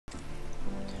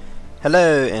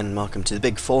Hello and welcome to the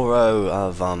big 4-0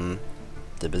 of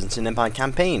the Byzantine Empire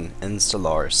campaign in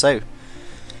Stellaris. So,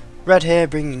 Red here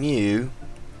bringing you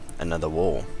another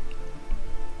war.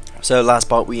 So last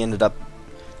part we ended up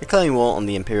declaring war on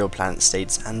the Imperial Planet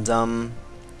States, and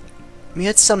we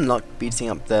had some luck beating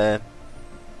up the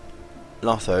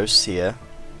Lothos here.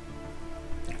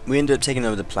 We ended up taking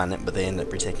over the planet, but they ended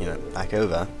up retaking it back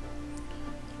over.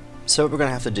 So what we're going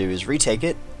to have to do is retake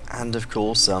it, and of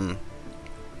course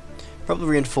probably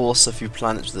reinforce a few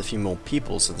planets with a few more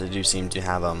people, so they do seem to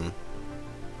have a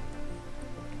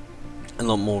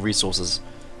lot more resources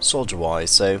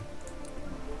soldier-wise. So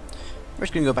we're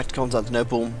just going to go back to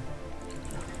Constantinople,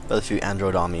 but a few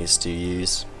android armies to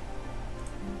use,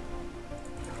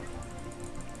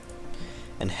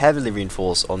 and heavily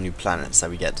reinforce all new planets so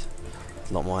we get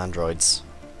a lot more androids.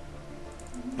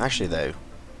 Actually though,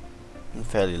 I'm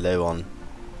fairly low on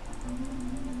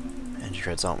energy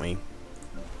credits, aren't we?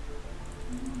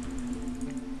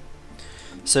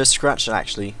 So scratch it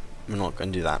actually, we're not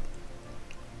going to do that.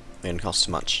 It's going to cost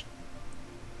too much.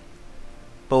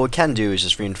 But what we can do is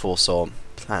just reinforce our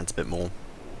planets a bit more.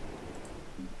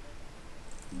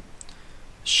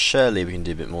 Surely we can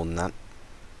do a bit more than that.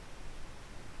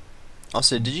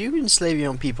 Also, did you enslave your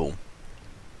own people?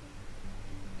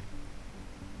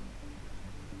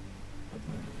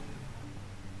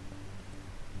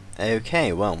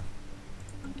 Okay, well,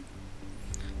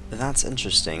 that's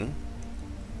interesting.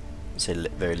 Say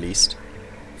at very least.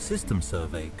 System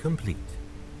survey complete.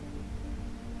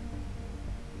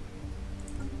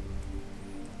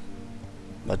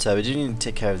 But we do need to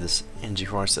take care of this energy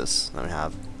crisis that we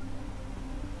have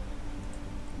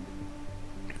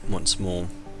once more.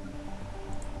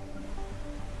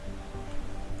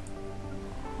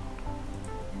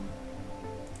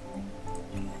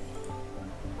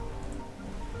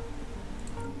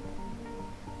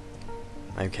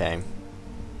 Okay.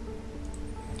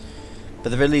 But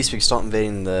at the very least we can start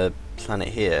invading the planet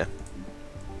here.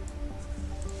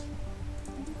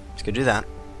 Let's go do that.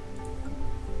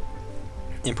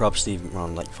 And perhaps leave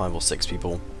around like 5 or 6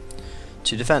 people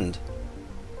to defend.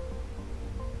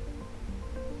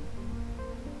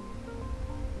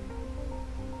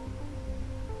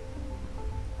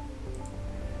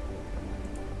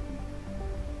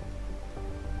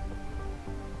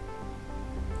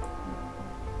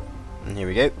 And here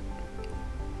we go.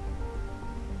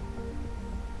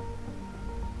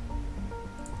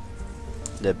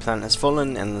 The planet has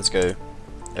fallen, and let's go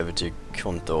over to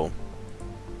Kontor.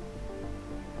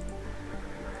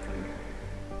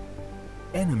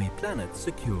 Enemy planet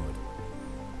secured.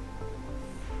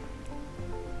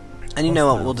 And you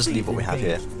know what, we'll just leave what we have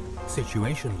here.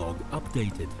 Situation log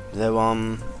updated.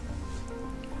 Though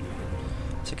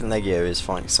second Legio is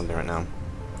fighting something right now.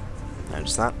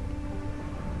 Notice that.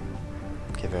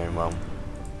 Okay, very well.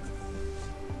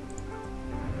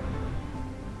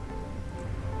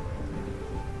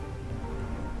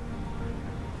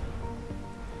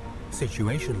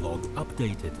 Situation log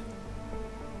updated.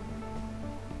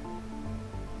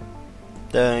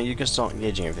 You can start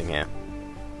engaging everything here.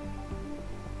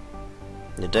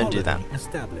 No, don't do that.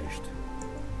 Established.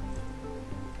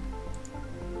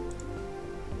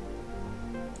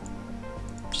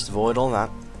 Just avoid all that.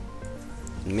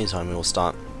 In the meantime, we will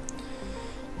start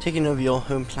taking over your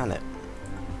home planet.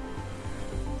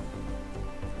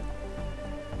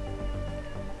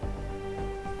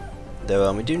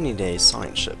 Though we do need a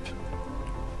science ship.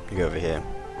 You go over here.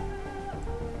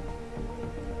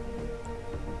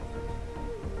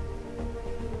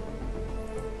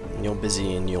 And you're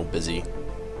busy and you're busy.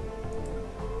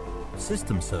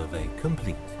 System survey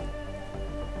complete.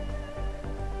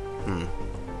 You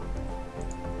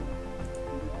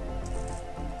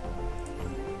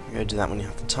go do that when you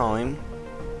have the time.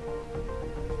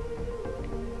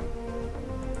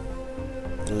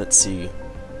 And let's see.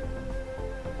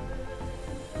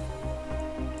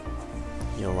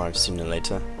 You'll arrive sooner or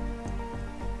later.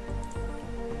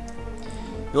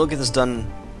 We'll get this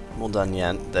done, more done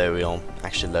yet, though we are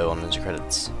actually low on energy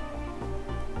credits.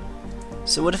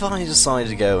 So what if I decide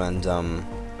to go and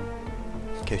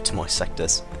go to my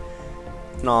sectors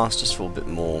and ask just for a bit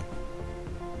more?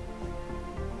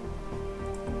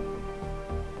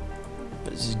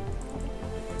 Let's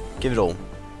give it all.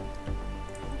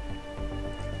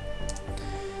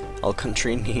 Our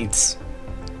country needs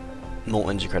more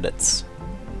energy credits.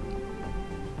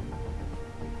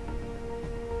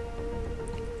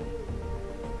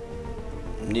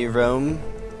 New Rome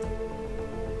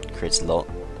creates a lot,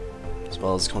 as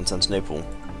well as Constantinople.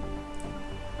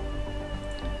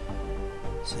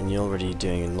 So you're already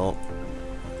doing a lot.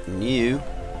 And you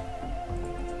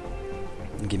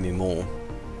give me more.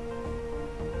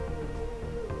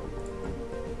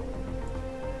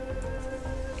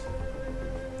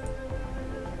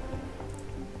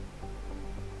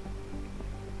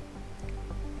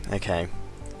 Okay.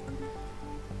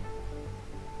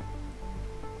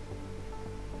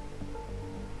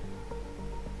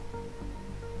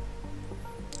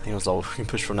 I think that's all we can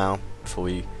push for now before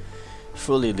we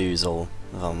fully lose all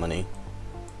of our money.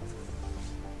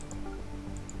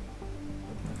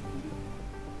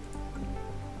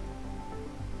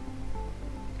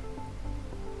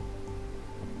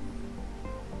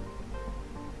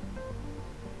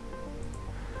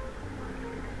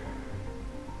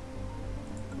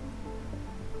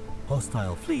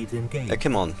 Hostile fleet engaged. Oh,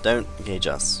 come on, don't engage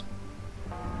us.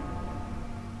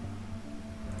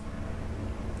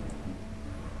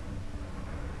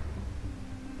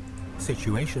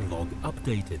 Situation log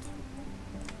updated.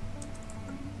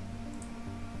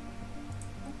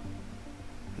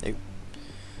 Nope.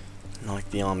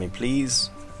 Like the army, please.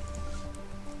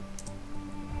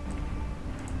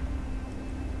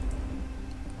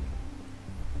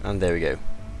 And there we go.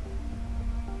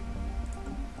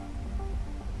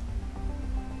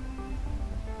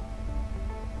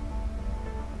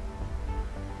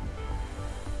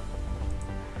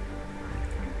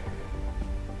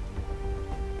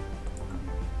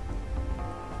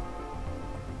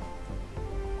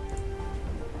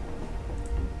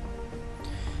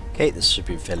 Okay, this should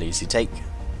be a fairly easy take.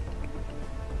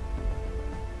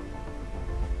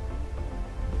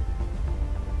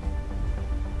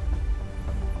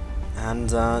 And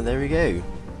there we go.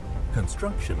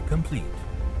 Construction complete.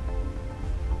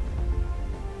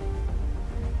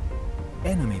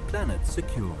 Enemy planet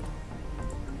secured.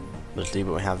 Let's leave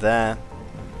what we have there.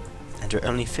 And we're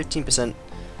only 15%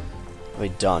 way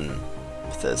done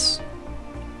with this.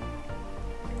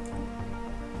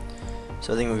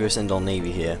 So I think we'll go send our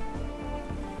navy here.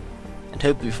 And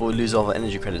hopefully before we lose all our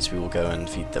energy credits we will go and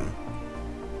feed them.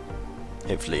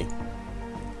 Hopefully.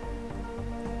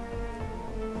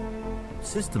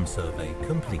 System survey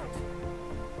complete.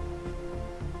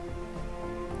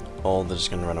 Or they're just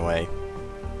going to run away.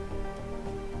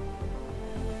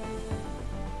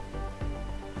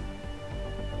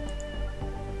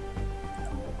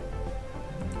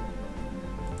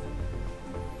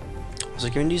 So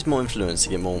can we use more influence to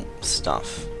get more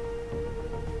stuff?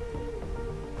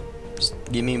 Just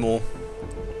give me more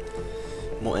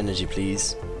energy,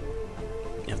 please.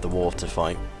 You have the war to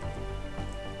fight.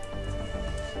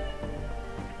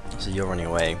 So you're running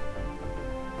away.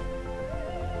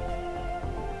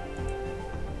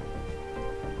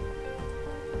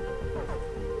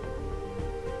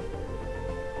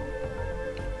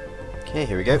 Okay,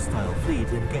 here we go. Hostile fleet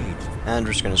engaged. And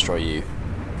we're just going to destroy you.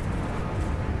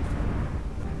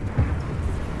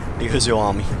 Because your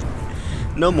army.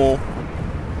 No more.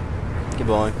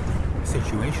 Goodbye.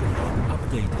 Situation log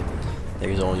updated.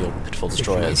 There's all your pitiful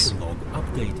destroyers. Situation log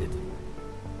updated.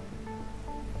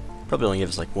 Probably only give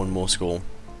us like one more score.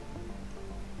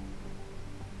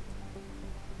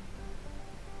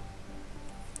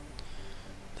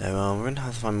 So we're going to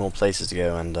have to find more places to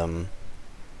go and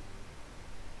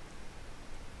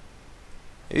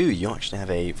Ooh, you actually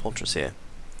have a fortress here.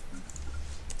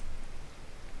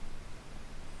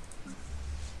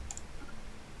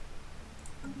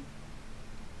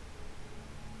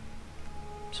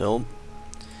 So,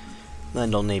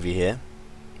 land on navy here.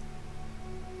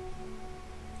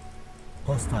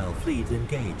 Hostile fleet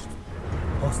engaged.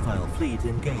 Hostile fleet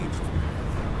engaged.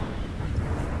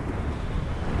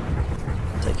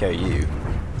 Take care of you.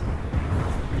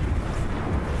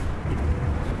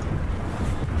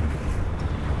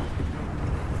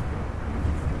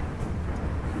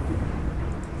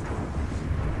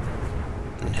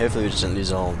 And hopefully we just don't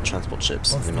lose all transport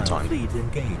ships in the Hostile meantime. fleet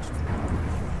engaged.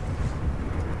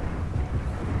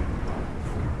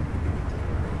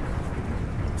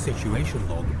 Situation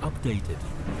log updated.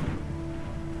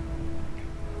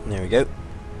 There we go.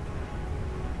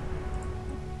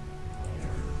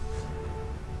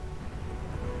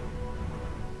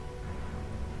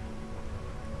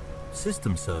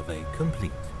 System survey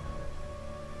complete.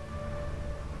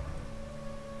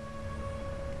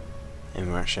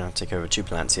 And we're actually going to take over 2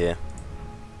 planets here.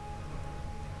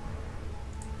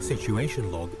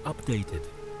 Situation log updated.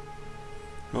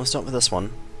 We'll start with this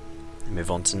one and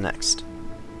move on to the next.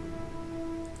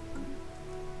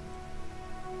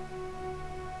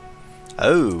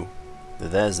 Oh,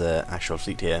 there's the actual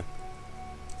fleet here.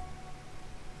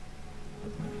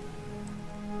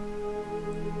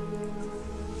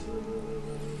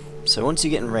 So once you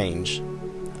get in range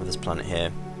of this planet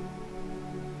here,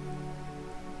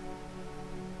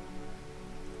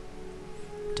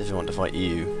 definitely want to fight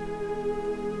you.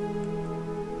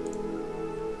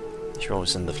 You should always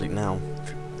send the fleet now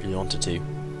if you wanted to.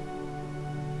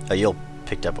 Oh, you're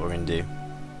picked up what we're going to do.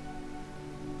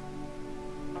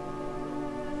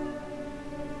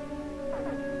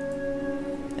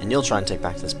 and you'll try and take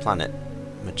back this planet,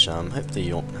 which hopefully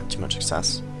you won't have too much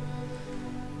success.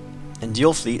 And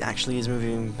your fleet actually is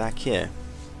moving back here.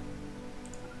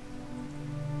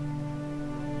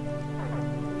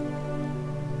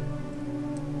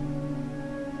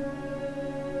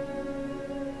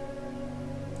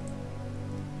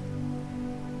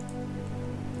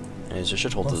 So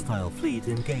should hold Hostile fleet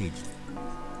engaged.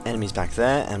 Enemies back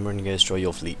there, and we're going to go destroy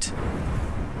your fleet.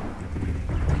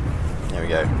 There we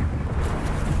go.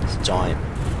 It's a giant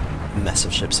mess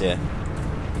of ships here.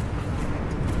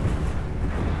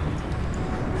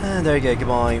 And there we go,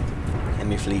 goodbye,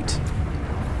 enemy fleet.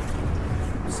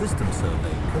 System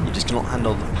survey complete. You just cannot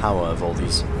handle the power of all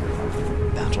these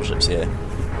battleships here.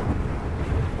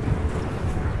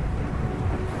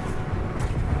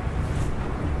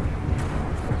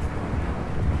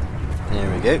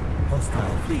 There we go.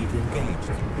 Hostile fleet engaged.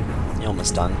 You're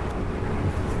almost done.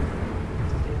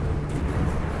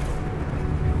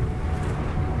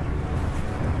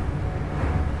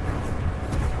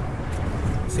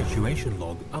 Situation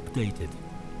log updated.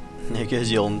 There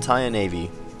goes your entire navy.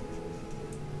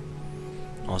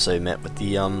 Also met with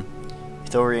the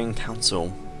Ithorian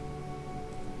Council.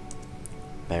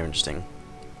 Very interesting.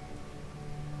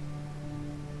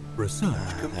 Research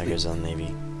There complete. goes our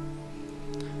navy.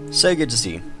 So good to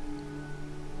see.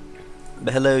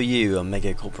 But hello you, a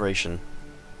mega corporation.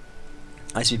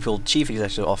 I used to be called Chief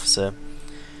Executive Officer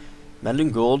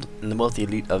Malun Gold and the wealthy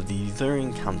elite of the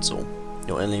Ithorian Council.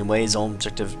 Your alien ways are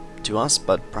objective to us,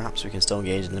 but perhaps we can still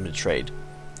engage in limited trade.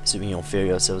 Assuming your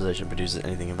inferior civilization produces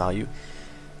anything of value,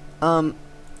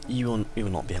 we will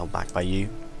not be held back by you.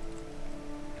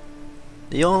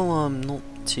 They are not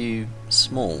too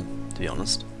small, to be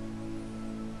honest.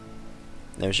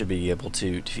 They should be able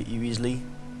to defeat you easily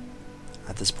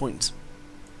at this point.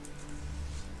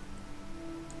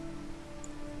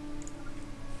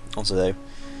 Also though,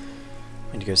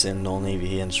 we need to go send our navy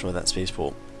here and destroy that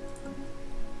spaceport.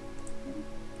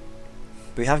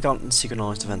 But we have gotten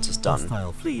synchronized defenses done.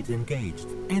 Hostile fleet engaged.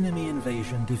 Enemy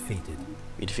invasion defeated.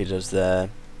 We defeated us there.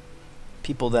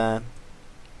 People there.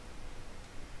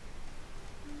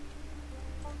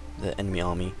 The enemy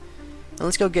army. And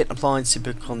let's go get applied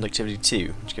superconductivity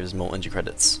 2, which gives us more energy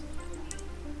credits.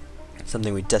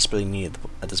 Something we desperately need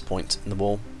at this point in the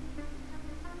war.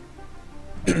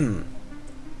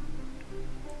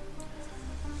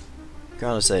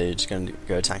 Gotta say, just going to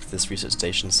go attack this research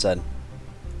station instead.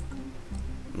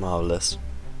 Marvelous.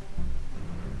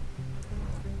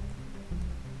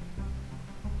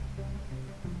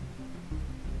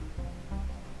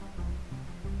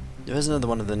 There is another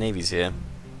one of the navies here.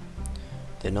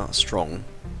 They're not strong.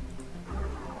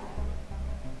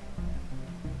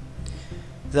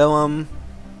 Though,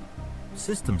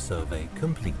 System survey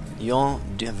complete. you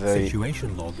do have a very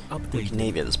Situation log weak updated.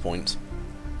 navy at this point.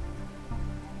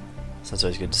 So that's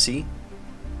always good to see.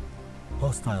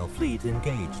 Hostile fleet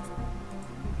engaged.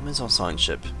 Where's our science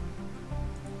ship?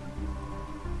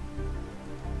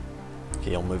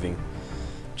 Okay, you're moving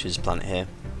to this planet here.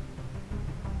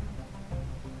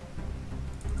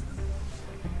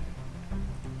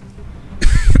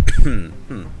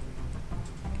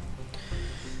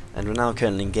 And we're now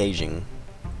currently engaging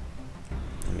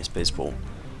enemy spaceport.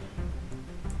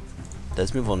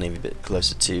 Let's move our navy a bit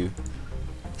closer to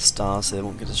the stars so they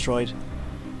won't get destroyed.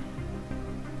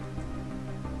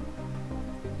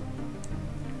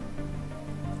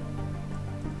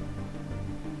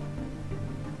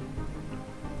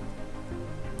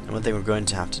 And one thing we're going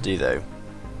to have to do though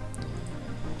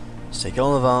is take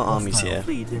all of our armies Hostile here,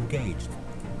 fleet engaged.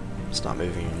 start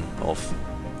moving off.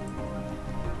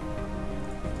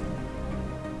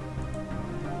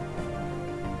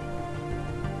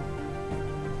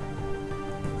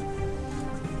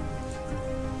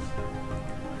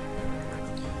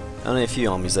 Only a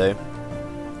few armies though,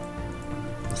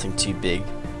 nothing too big.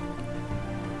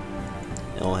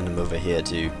 I'll hand them over here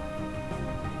to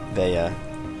Veya.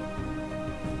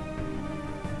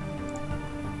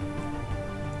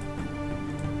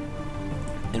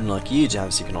 And like you to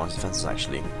have synchronized defenses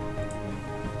actually.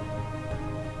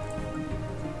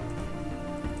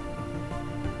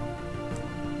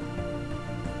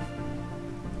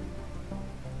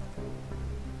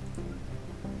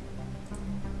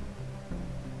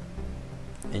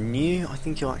 And you, I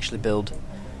think you'll actually build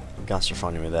a gas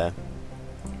refinery there.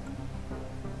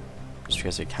 Just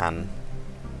because we can.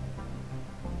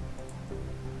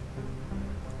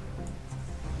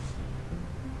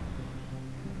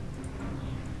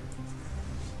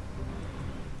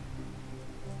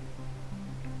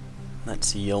 Let's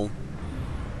see, you'll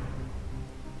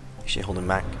actually holding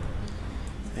back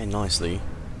very nicely.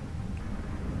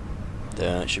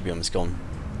 There, it should be almost gone.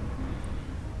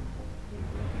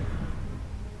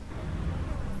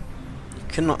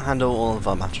 could not handle all of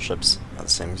our battleships at the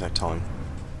same exact time.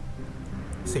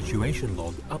 Situation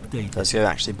log updated. Let's go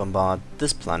actually bombard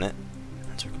this planet.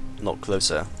 It's a lot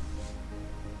closer.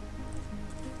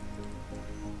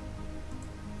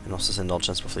 And also send our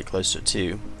transport fleet closer to it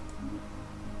too.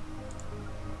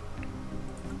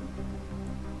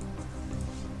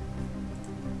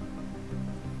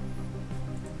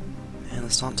 And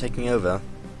let's start taking over.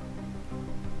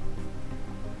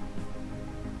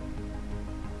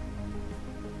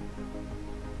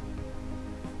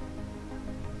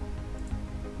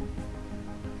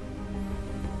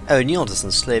 Oh, and you're just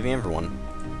enslaving everyone.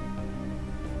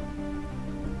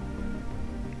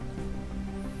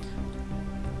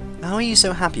 How are you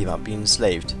so happy about being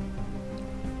enslaved?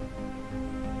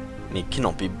 I mean, it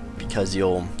cannot be because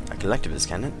you're a collectivist,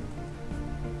 can it?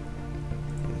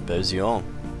 I suppose you are.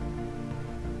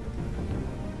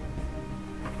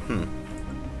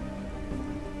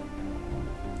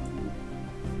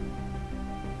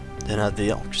 Then have the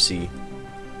theocracy.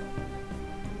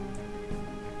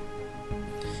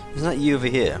 Isn't that you over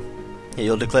here? Yeah,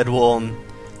 you're declared war on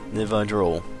the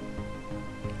Virgil.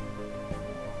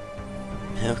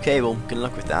 Okay, well, good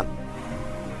luck with that.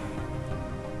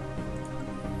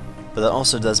 But that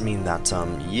also does mean that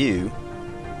you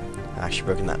have actually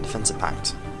broken that defensive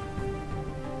pact.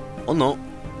 Or not.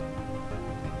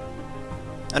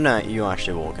 Oh no, you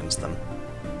actually war against them.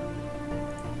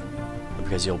 But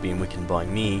because you're being weakened by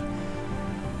me,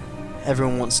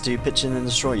 everyone wants to pitch in and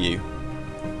destroy you.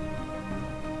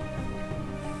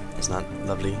 Isn't that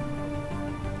lovely?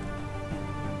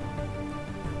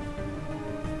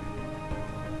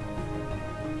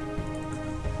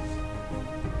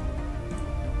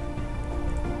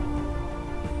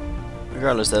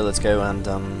 Regardless though, let's go and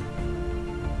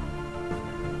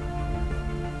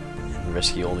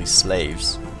rescue all these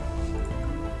slaves,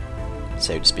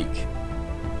 so to speak.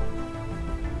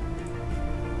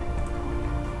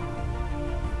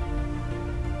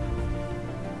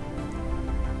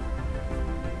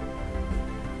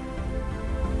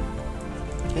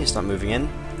 Okay, start moving in.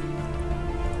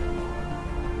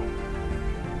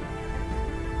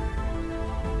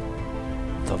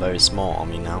 It's a very small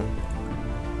army now.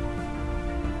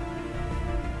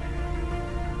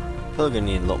 We're going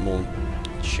to need a lot more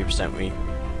troops, don't we?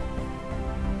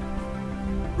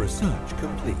 Research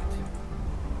complete.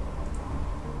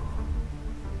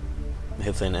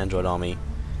 Hopefully an android army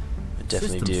would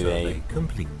definitely System do survey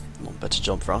complete. a lot better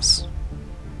job for us.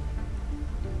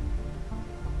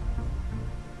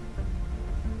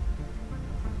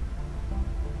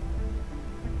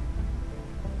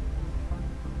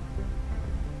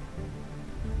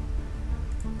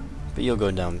 But you're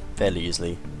going down fairly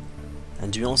easily.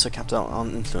 And we also capped out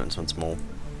on influence once more.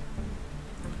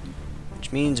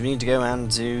 Which means we need to go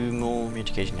and do more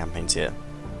re-education campaigns here.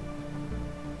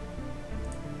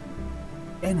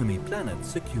 Enemy planet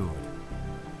secured.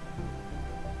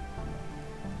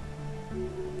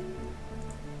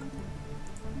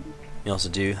 We also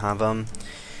do have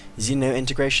Xeno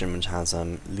integration, which has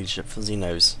leadership for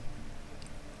Xenos.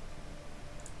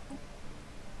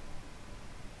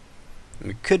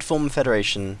 We could form a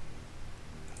federation.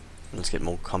 Let's get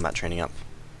more combat training up,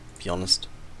 to be honest.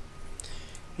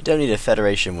 You don't need a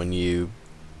federation when you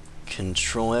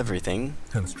control everything.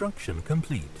 Construction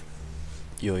complete.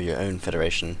 You're your own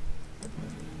federation.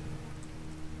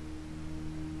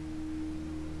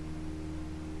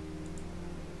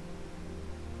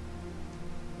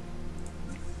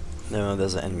 No,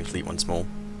 there's an enemy fleet once more.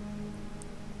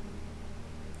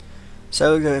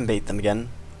 So we'll go and bait them again.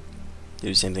 Do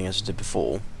the same thing as we did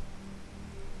before.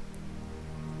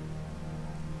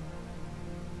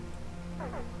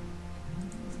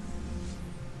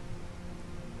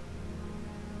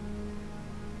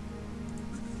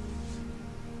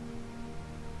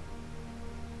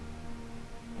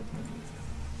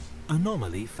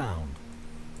 Anomaly found.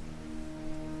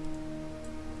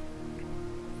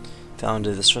 Found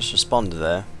the stress responder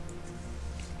there.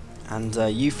 And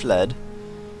you fled.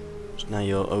 So now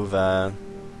you're over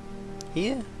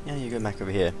here? Yeah, you go back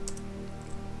over here.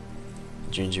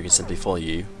 Which means you can simply follow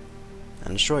you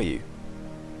and destroy you.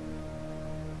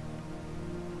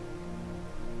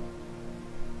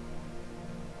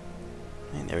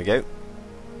 And there we go.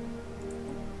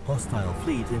 Hostile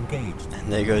fleet engaged.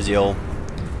 And there goes your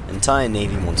entire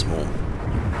navy once more.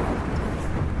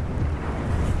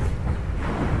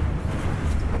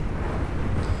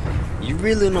 You're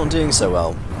really not doing so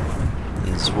well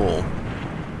in this war.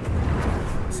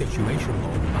 Situation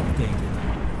log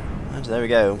updated. And there we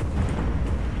go.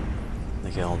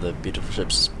 Look at all the beautiful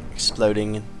ships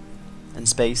exploding in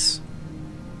space.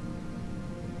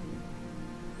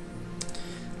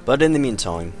 But in the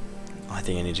meantime, I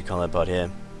think I need to call it part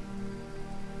here.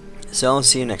 So I'll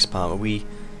see you next part where we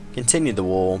continue the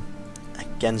war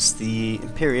against the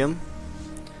Imperium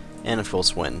and of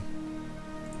course win.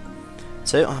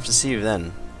 So I'll have to see you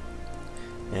then.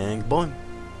 And goodbye.